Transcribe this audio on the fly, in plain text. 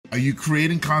Are you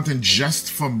creating content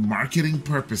just for marketing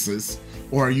purposes?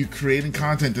 Or are you creating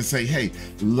content to say, hey,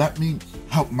 let me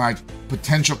help my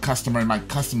potential customer and my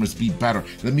customers be better.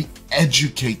 Let me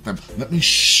educate them. Let me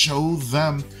show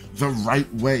them the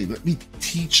right way. Let me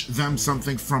teach them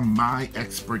something from my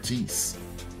expertise.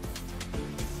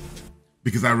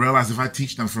 Because I realize if I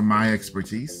teach them from my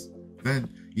expertise, then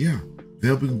yeah,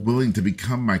 they'll be willing to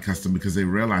become my customer because they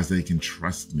realize they can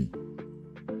trust me.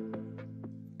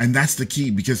 And that's the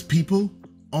key, because people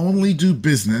only do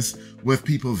business with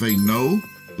people they know,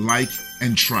 like,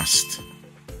 and trust.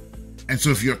 And so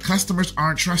if your customers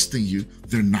aren't trusting you,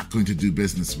 they're not going to do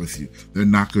business with you. They're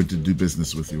not going to do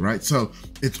business with you, right? So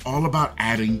it's all about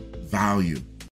adding value.